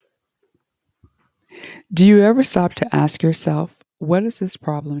Do you ever stop to ask yourself, what is this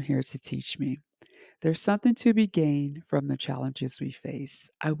problem here to teach me? There's something to be gained from the challenges we face.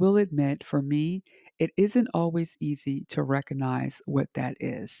 I will admit, for me, it isn't always easy to recognize what that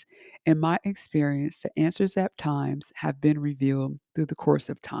is. In my experience, the answers at times have been revealed through the course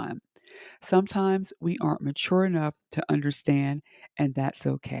of time. Sometimes we aren't mature enough to understand, and that's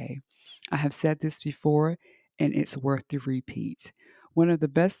okay. I have said this before, and it's worth the repeat. One of the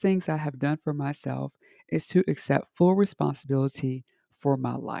best things I have done for myself is to accept full responsibility for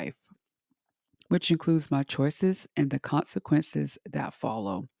my life, which includes my choices and the consequences that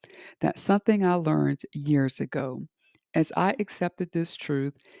follow. That's something I learned years ago. As I accepted this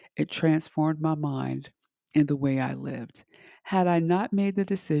truth, it transformed my mind and the way I lived. Had I not made the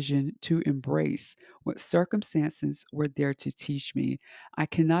decision to embrace what circumstances were there to teach me, I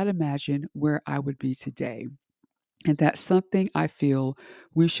cannot imagine where I would be today. And that's something I feel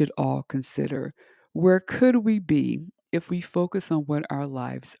we should all consider. Where could we be if we focus on what our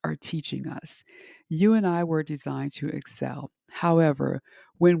lives are teaching us? You and I were designed to excel. However,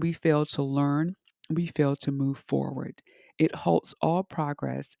 when we fail to learn, we fail to move forward. It halts all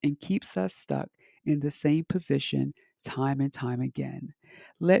progress and keeps us stuck in the same position time and time again.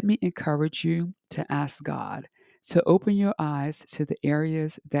 Let me encourage you to ask God to open your eyes to the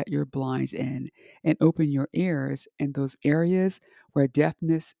areas that you're blind in and open your ears in those areas where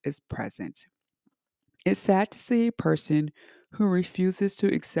deafness is present. It's sad to see a person who refuses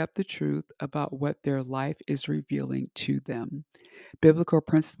to accept the truth about what their life is revealing to them. Biblical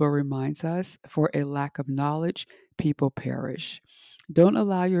principle reminds us for a lack of knowledge, people perish. Don't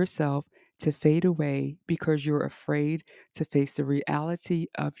allow yourself to fade away because you're afraid to face the reality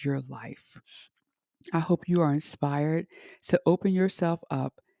of your life. I hope you are inspired to open yourself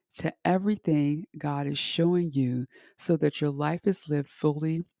up to everything God is showing you so that your life is lived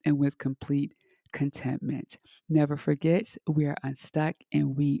fully and with complete contentment. Never forget, we are unstuck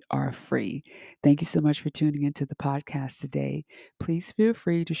and we are free. Thank you so much for tuning into the podcast today. Please feel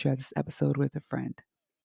free to share this episode with a friend.